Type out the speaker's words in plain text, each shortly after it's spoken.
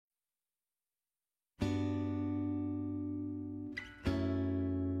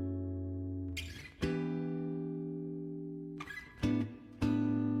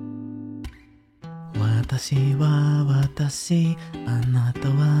私は私、あなた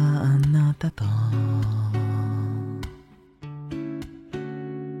はあなたと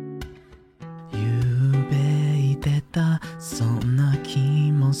ゆうべ言ってた、そんな気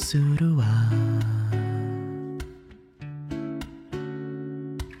もするわ。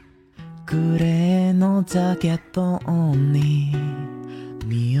グレーのジャケットに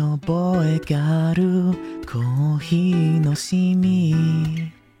見覚えがあるコーヒーのシ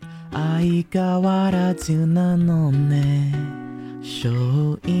ミ、相変わらずなのね。ショ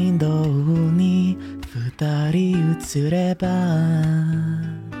ーウィンドウに二人映れば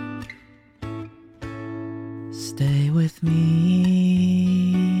Stay with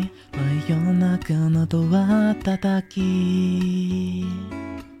me 真夜中のドア叩き、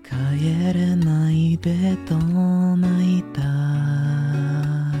帰れないでと泣いた。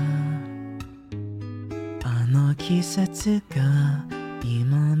あの季節が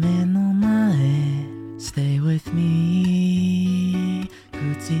今目の前 Stay with me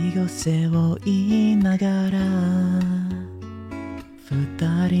口癖を言いながら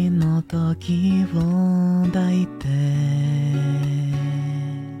二人の時を抱いて、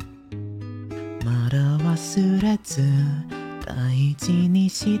まだ忘れず大事に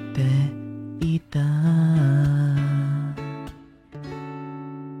していた。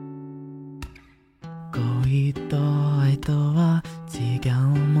恋と愛とは違う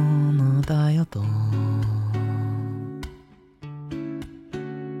ものだよと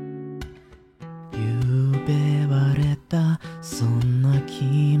ゆうべ割れた、そんな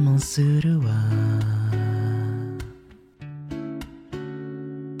気もするわ。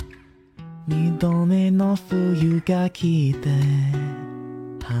二度目の冬が来て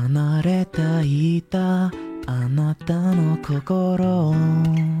離れていたあなたの心を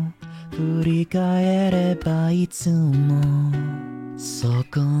振り返ればいつもそ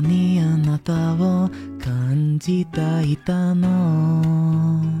こにあなたを感じていた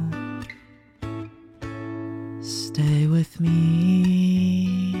の。 Stay with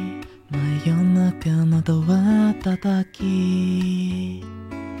me 真夜中のドア叩き、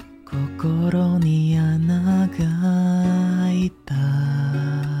心に穴が開いた。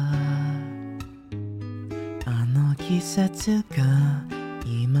あの季節が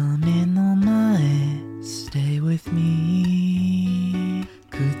今目の前 Stay with me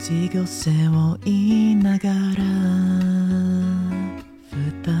口癖を言いながら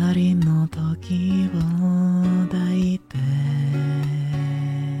二人の時を抱いて、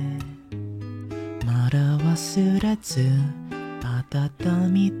まだ忘れず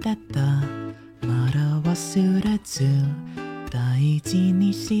温めてた、まだ忘れず大事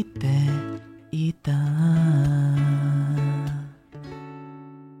にしていた。